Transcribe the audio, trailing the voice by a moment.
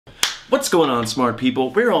What's going on, smart people?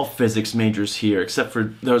 We're all physics majors here, except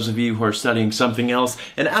for those of you who are studying something else.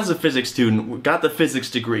 And as a physics student, got the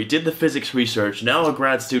physics degree, did the physics research, now a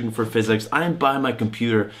grad student for physics, I am by my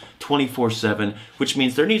computer 24/7, which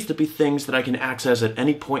means there needs to be things that I can access at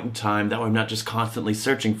any point in time, that way I'm not just constantly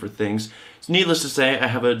searching for things. So needless to say, I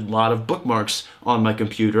have a lot of bookmarks on my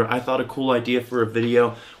computer. I thought a cool idea for a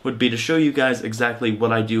video would be to show you guys exactly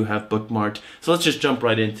what I do have bookmarked. So let's just jump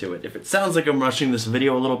right into it. If it sounds like I'm rushing this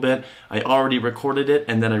video a little bit, I already recorded it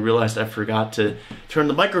and then I realized I forgot to turn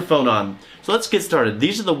the microphone on. So let's get started.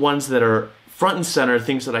 These are the ones that are front and center,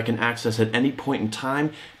 things that I can access at any point in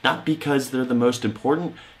time, not because they're the most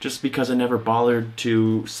important, just because I never bothered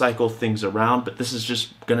to cycle things around, but this is just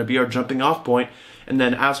going to be our jumping off point. And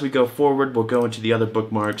then as we go forward, we'll go into the other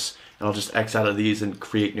bookmarks, and I'll just X out of these and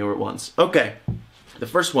create newer ones. Okay, the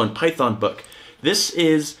first one, Python book. This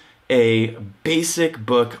is a basic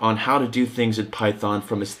book on how to do things in Python,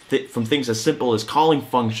 from things as simple as calling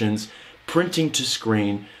functions, printing to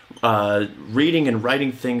screen, reading and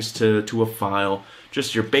writing things to a file,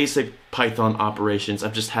 just your basic Python operations.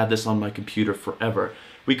 I've just had this on my computer forever.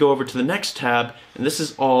 We go over to the next tab, and this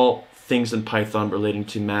is all things in Python relating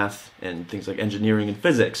to math and things like engineering and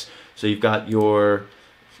physics. So you've got your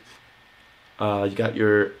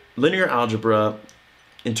linear algebra,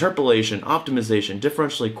 interpolation, optimization,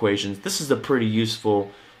 differential equations. This is a pretty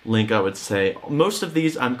useful link, I would say. Most of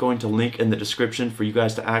these I'm going to link in the description for you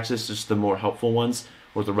guys to access, just the more helpful ones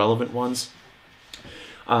or the relevant ones.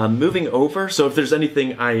 Moving over, so if there's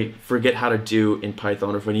anything I forget how to do in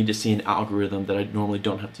Python, or if I need to see an algorithm that I normally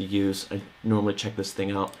don't have to use, I normally check this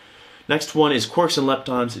thing out. Next one is Quarks and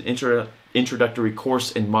Leptons, an introductory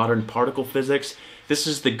course in modern particle physics. This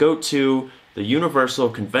is the go-to, the universal,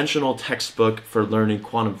 conventional textbook for learning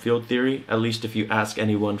quantum field theory, at least if you ask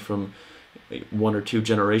anyone from 1 or 2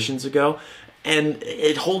 generations ago. And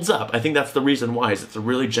it holds up. I think that's the reason why, is it's a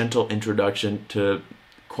really gentle introduction to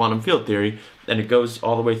quantum field theory, and it goes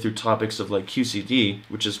all the way through topics of like QCD,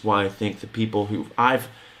 which is why I think the people who I've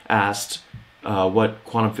asked what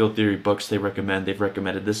quantum field theory books they recommend, they've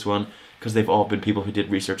recommended this one, because they've all been people who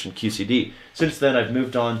did research in QCD. Since then, I've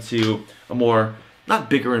moved on to a more,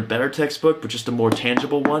 not bigger and better textbook, but just a more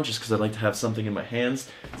tangible one, just because I like to have something in my hands.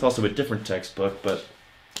 It's also a different textbook, but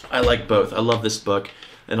I like both. I love this book,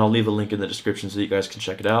 and I'll leave a link in the description so you guys can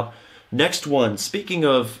check it out. Next one, speaking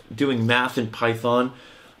of doing math in Python,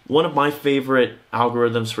 one of my favorite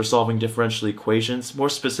algorithms for solving differential equations, more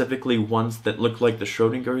specifically ones that look like the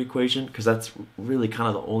Schrodinger equation, because that's really kind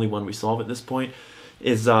of the only one we solve at this point,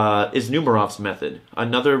 is Numerov's method.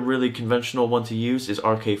 Another really conventional one to use is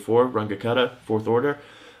RK4, Runge-Kutta, fourth order.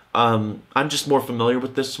 I'm just more familiar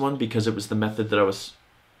with this one because it was the method that I was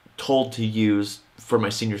told to use for my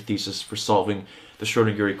senior thesis for solving the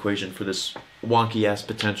Schrodinger equation for this wonky-ass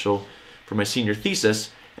potential for my senior thesis.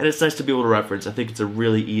 And it's nice to be able to reference. I think it's a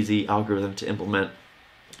really easy algorithm to implement.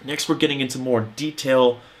 Next, we're getting into more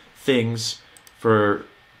detail things for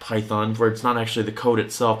Python, where it's not actually the code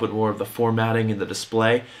itself, but more of the formatting and the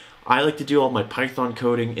display. I like to do all my Python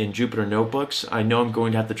coding in Jupyter Notebooks. I know I'm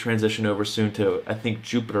going to have to transition over soon to, I think,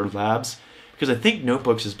 Jupyter Labs, because I think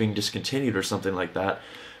Notebooks is being discontinued or something like that.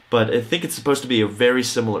 But I think it's supposed to be a very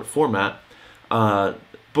similar format. But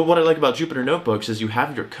what I like about Jupyter Notebooks is you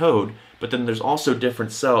have your code, but then there's also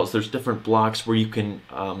different cells. There's different blocks where you can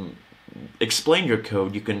explain your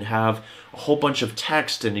code. You can have a whole bunch of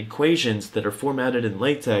text and equations that are formatted in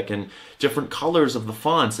LaTeX and different colors of the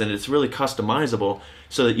fonts, and it's really customizable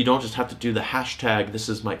so that you don't just have to do the hashtag "this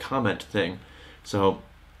is my comment" thing. So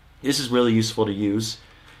this is really useful to use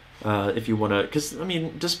if you want to, because I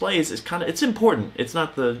mean, displays is it's important. It's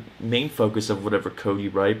not the main focus of whatever code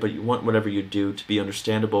you write, but you want whatever you do to be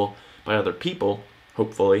understandable by other people,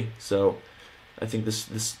 hopefully. So I think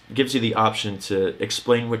this gives you the option to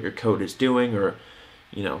explain what your code is doing, or,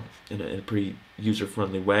 you know, in a pretty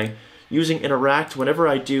user-friendly way. Using Interact, whenever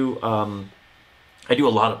I do a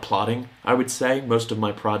lot of plotting, I would say. Most of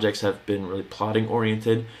my projects have been really plotting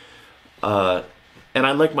oriented. And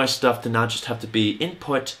I like my stuff to not just have to be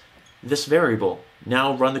input this variable,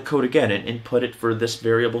 now run the code again and input it for this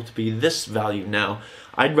variable to be this value now.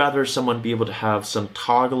 I'd rather someone be able to have some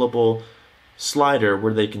toggleable slider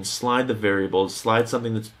where they can slide the variables, slide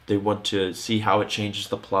something that they want to see how it changes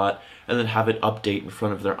the plot, and then have it update in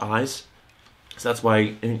front of their eyes. So that's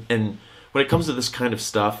why, and when it comes to this kind of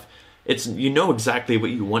stuff, it's, you know exactly what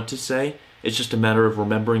you want to say. It's just a matter of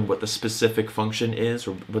remembering what the specific function is,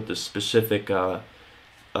 or what the specific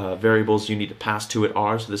variables you need to pass to it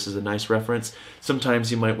are. So this is a nice reference.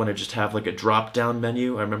 Sometimes you might want to just have like a drop-down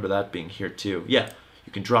menu. I remember that being here too. Yeah,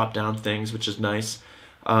 you can drop down things, which is nice.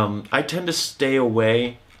 I tend to stay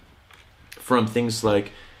away from things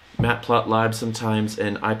like Matplotlib sometimes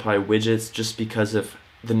and IPy widgets, just because of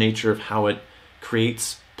the nature of how it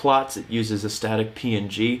creates plots. It uses a static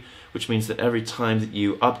PNG, which means that every time that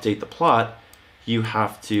you update the plot, you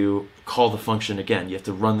have to call the function again. You have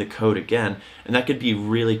to run the code again, and that could be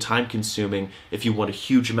really time consuming if you want a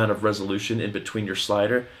huge amount of resolution in between your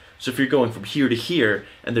slider. So if you're going from here to here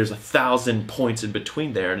and there's 1,000 points in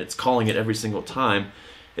between there and it's calling it every single time,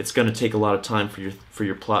 it's going to take a lot of time for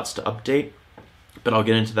your plots to update. But I'll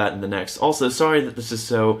get into that in the next. Also, sorry that this is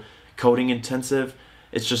so coding intensive.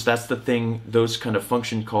 It's just that's the thing, those kind of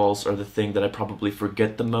function calls are the thing that I probably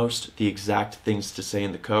forget the most, the exact things to say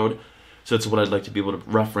in the code. So it's what I'd like to be able to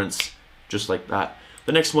reference just like that.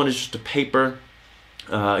 The next one is just a paper,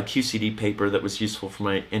 a QCD paper that was useful for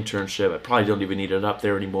my internship. I probably don't even need it up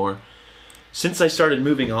there anymore. Since I started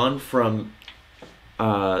moving on from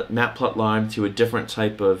Matplotlib to a different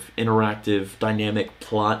type of interactive dynamic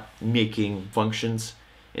plot making functions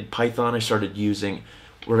in Python, I started using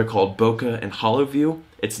what are called Bokeh and HoloView.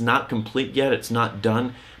 It's not complete yet, it's not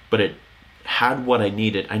done, but it had what I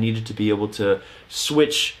needed. I needed to be able to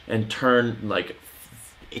switch and turn like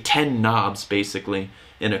 10 knobs basically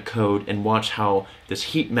in a code and watch how this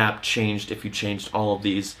heat map changed if you changed all of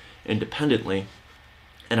these independently.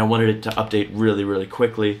 And I wanted it to update really, really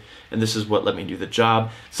quickly, and this is what let me do the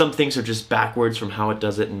job. Some things are just backwards from how it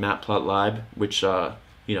does it in Matplotlib, which I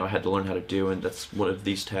had to learn how to do, and that's one of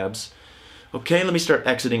these tabs. Okay, let me start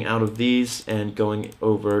exiting out of these and going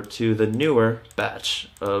over to the newer batch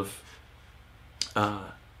of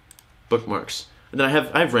bookmarks. And then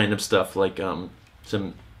I have random stuff like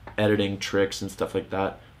some editing tricks and stuff like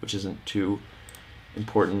that, which isn't too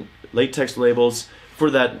important. Latex labels. For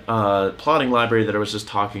that plotting library that I was just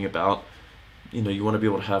talking about, you want to be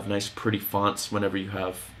able to have nice pretty fonts whenever you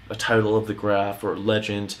have a title of the graph or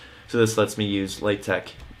legend. So this lets me use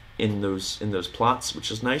LaTeX in those plots, which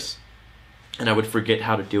is nice. And I would forget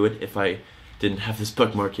how to do it if I didn't have this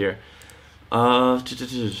bookmark here.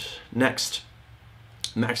 Next,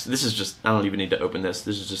 this is just, I don't even need to open this.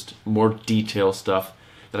 This is just more detail stuff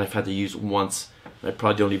that I've had to use once. I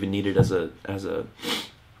probably don't even need it as a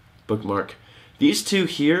bookmark. These two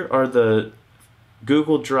here are the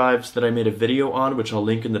Google Drives that I made a video on, which I'll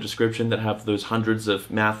link in the description, that have those hundreds of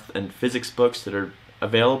math and physics books that are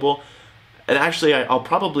available. And actually, I'll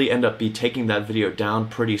probably end up taking that video down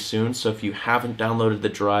pretty soon, so if you haven't downloaded the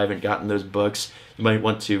drive and gotten those books, you might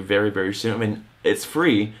want to very, very soon. I mean, it's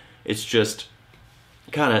free, it's just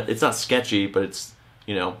it's not sketchy, but it's,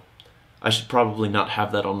 I should probably not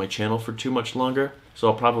have that on my channel for too much longer, so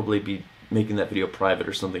I'll probably be making that video private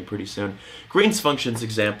or something pretty soon. Green's functions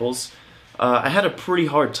examples. I had a pretty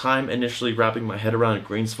hard time initially wrapping my head around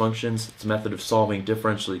Green's functions. It's a method of solving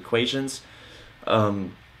differential equations.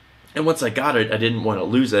 And once I got it, I didn't want to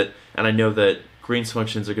lose it, and I know that Green's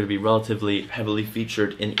functions are going to be relatively heavily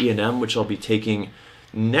featured in E&M, which I'll be taking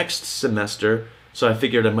next semester, so I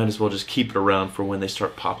figured I might as well just keep it around for when they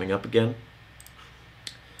start popping up again.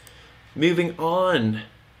 Moving on.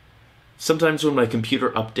 Sometimes when my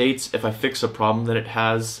computer updates, if I fix a problem that it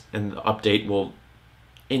has, and the update will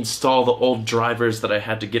install the old drivers that I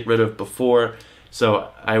had to get rid of before,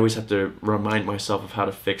 so I always have to remind myself of how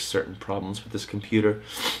to fix certain problems with this computer.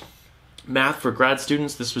 Math for grad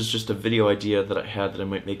students, this was just a video idea that I had that I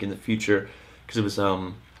might make in the future, because it was,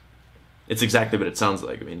 it's exactly what it sounds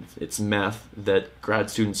like. I mean, it's math that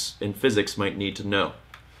grad students in physics might need to know.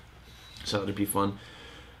 So that'd be fun.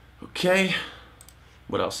 Okay,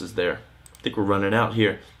 what else is there? I think we're running out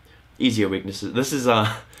here. Easier weaknesses. This is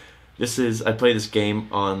I play this game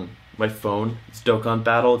on my phone. It's Dokkan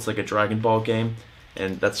Battle. It's like a Dragon Ball game,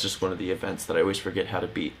 and that's just one of the events that I always forget how to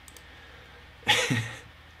beat.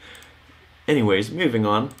 Anyways, moving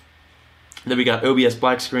on. Then we got OBS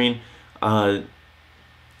black screen.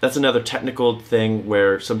 That's another technical thing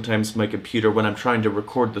where sometimes my computer, when I'm trying to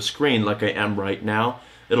record the screen like I am right now,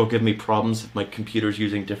 it'll give me problems if my computer's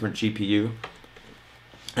using different GPU.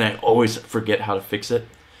 And I always forget how to fix it.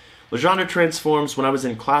 Legendre Transforms, when I was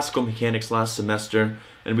in classical mechanics last semester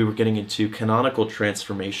and we were getting into canonical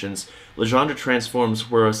transformations, Legendre Transforms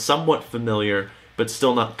were a somewhat familiar but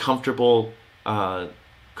still not comfortable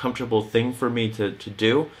thing for me to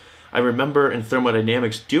do. I remember in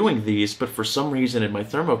thermodynamics doing these, but for some reason in my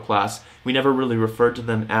thermo class, we never really referred to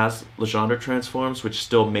them as Legendre Transforms, which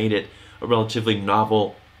still made it a relatively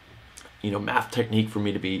novel math technique for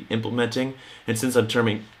me to be implementing. And since I'm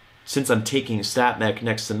taking StatMech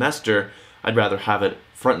next semester, I'd rather have it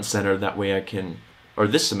front and center. That way I can, or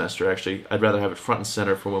this semester actually, I'd rather have it front and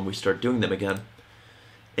center for when we start doing them again.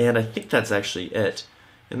 And I think that's actually it.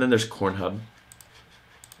 And then there's Corn Hub.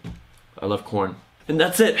 I love corn. And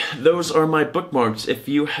that's it. Those are my bookmarks. If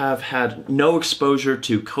you have had no exposure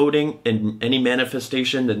to coding in any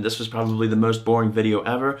manifestation, then this was probably the most boring video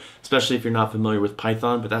ever, especially if you're not familiar with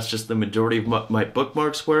Python, but that's just the majority of what my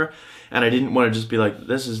bookmarks were. And I didn't want to just be like,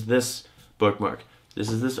 this is this bookmark. This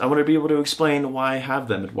is this. I want to be able to explain why I have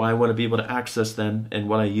them and why I want to be able to access them and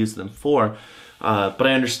what I use them for. But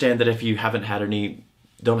I understand that if you haven't had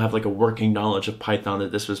don't have like a working knowledge of Python,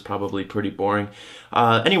 that this was probably pretty boring.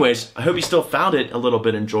 Anyways, I hope you still found it a little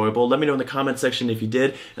bit enjoyable. Let me know in the comment section if you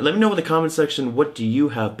did, and let me know in the comment section what do you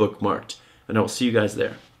have bookmarked, and I will see you guys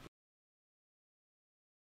there.